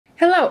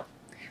Hello,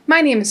 my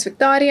name is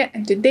Victoria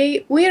and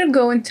today we are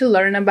going to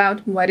learn about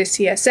what is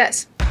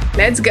CSS.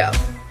 Let's go!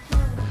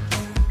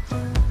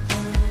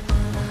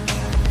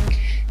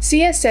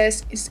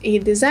 CSS is a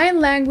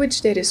design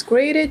language that is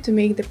created to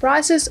make the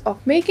process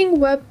of making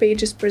web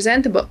pages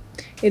presentable.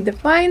 It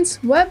defines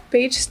web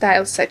page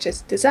styles such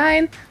as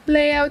design,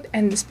 layout,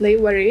 and display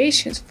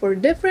variations for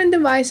different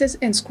devices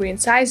and screen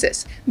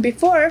sizes.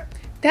 Before,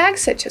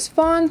 tags such as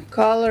font,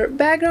 color,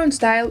 background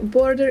style,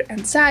 border,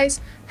 and size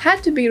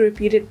had to be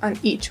repeated on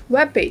each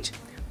web page.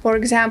 For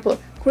example,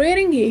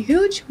 creating a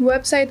huge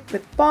website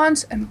with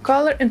fonts and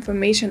color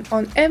information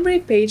on every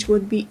page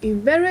would be a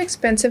very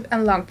expensive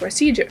and long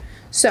procedure,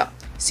 so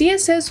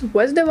CSS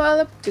was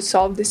developed to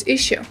solve this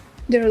issue.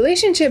 The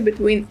relationship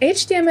between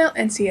HTML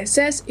and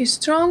CSS is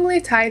strongly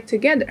tied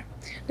together.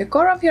 The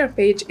core of your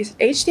page is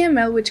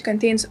HTML, which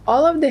contains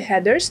all of the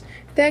headers,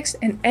 text,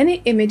 and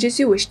any images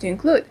you wish to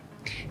include.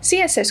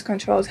 CSS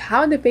controls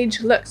how the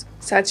page looks,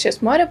 such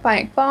as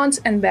modifying fonts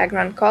and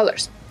background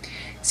colors.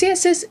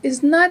 CSS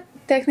is not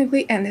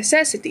technically a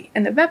necessity,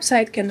 and a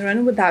website can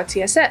run without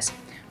CSS.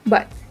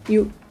 But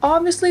you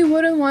obviously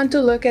wouldn't want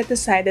to look at the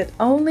site that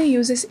only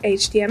uses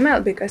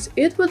HTML because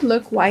it would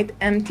look quite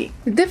empty.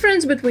 The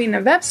difference between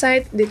a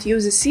website that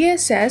uses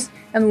CSS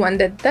and one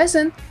that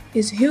doesn't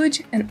is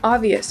huge and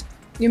obvious.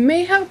 You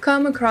may have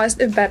come across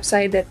a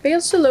website that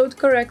fails to load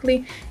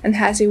correctly and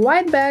has a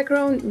white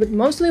background with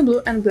mostly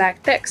blue and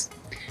black text.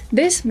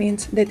 This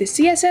means that the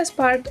CSS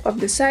part of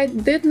the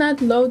site did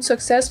not load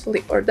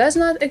successfully or does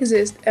not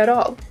exist at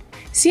all.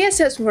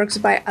 CSS works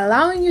by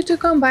allowing you to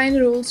combine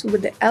rules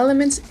with the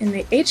elements in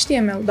the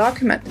HTML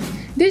document.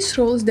 These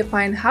rules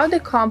define how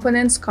the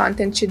component's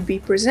content should be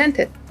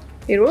presented.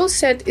 A rule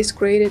set is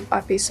created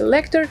of a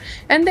selector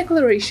and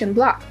declaration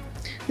block.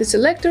 The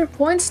selector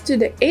points to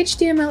the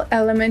HTML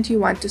element you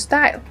want to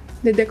style.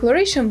 The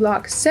declaration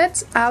block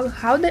sets out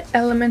how the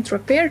element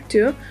referred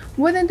to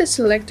within the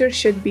selector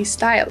should be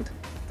styled.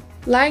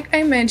 Like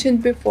I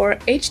mentioned before,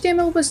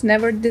 HTML was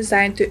never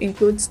designed to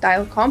include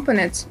style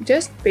components,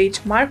 just page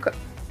markup.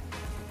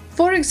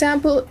 For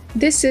example,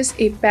 this is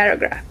a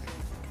paragraph.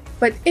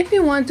 But if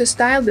you want to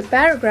style the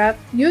paragraph,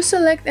 you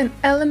select an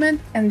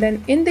element and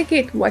then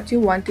indicate what you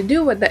want to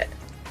do with it.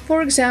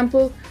 For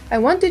example, I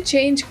want to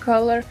change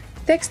color,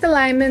 text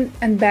alignment,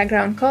 and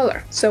background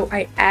color, so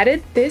I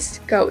added this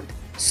code.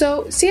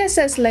 So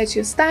CSS lets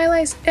you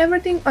stylize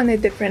everything on a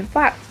different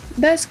file,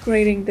 thus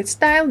creating the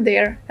style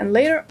there and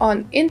later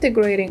on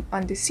integrating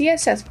on the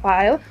CSS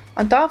file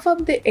on top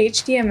of the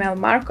HTML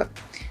markup.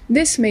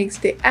 This makes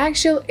the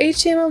actual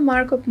HTML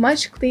markup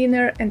much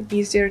cleaner and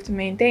easier to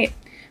maintain.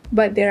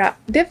 But there are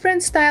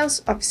different styles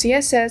of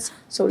CSS,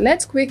 so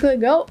let's quickly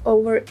go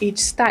over each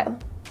style.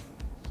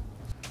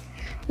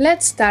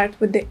 Let's start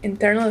with the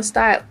internal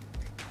style.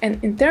 An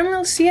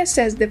internal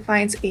CSS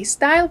defines a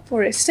style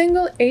for a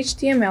single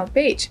HTML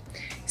page.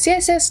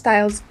 CSS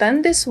styles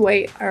done this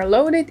way are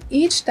loaded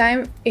each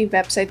time a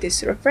website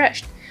is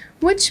refreshed,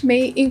 which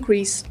may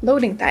increase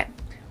loading time.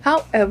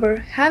 However,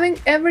 having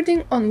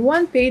everything on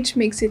one page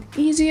makes it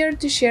easier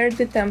to share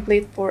the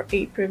template for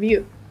a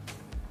preview.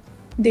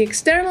 The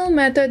external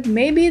method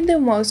may be the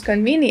most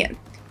convenient.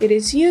 It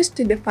is used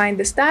to define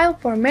the style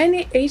for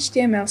many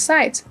HTML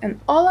sites, and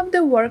all of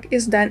the work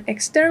is done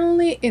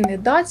externally in the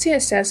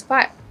 .css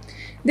file.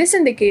 This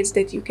indicates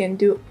that you can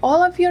do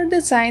all of your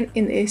design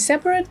in a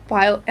separate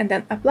file and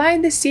then apply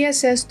the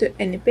CSS to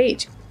any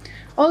page.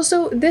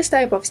 Also, this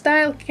type of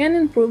style can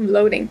improve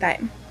loading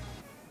time.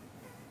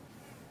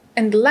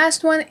 And the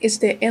last one is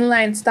the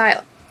inline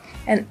style.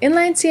 An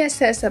inline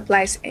CSS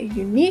applies a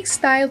unique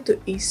style to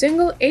a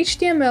single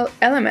HTML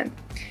element.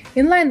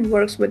 Inline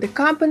works with the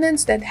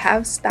components that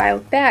have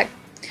style tag,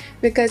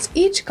 because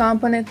each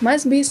component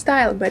must be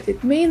styled, but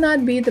it may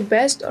not be the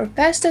best or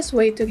fastest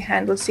way to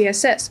handle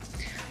CSS.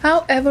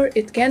 However,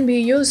 it can be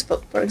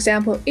useful, for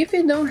example, if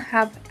you don't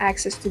have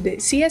access to the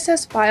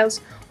CSS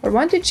files or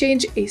want to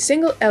change a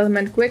single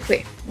element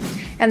quickly.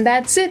 And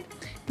that's it!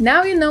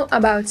 Now you know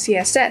about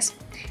CSS.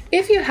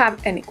 If you have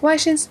any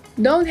questions,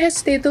 don't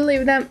hesitate to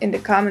leave them in the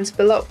comments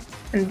below.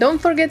 And don't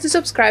forget to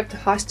subscribe to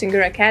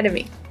Hostinger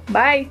Academy.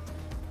 Bye!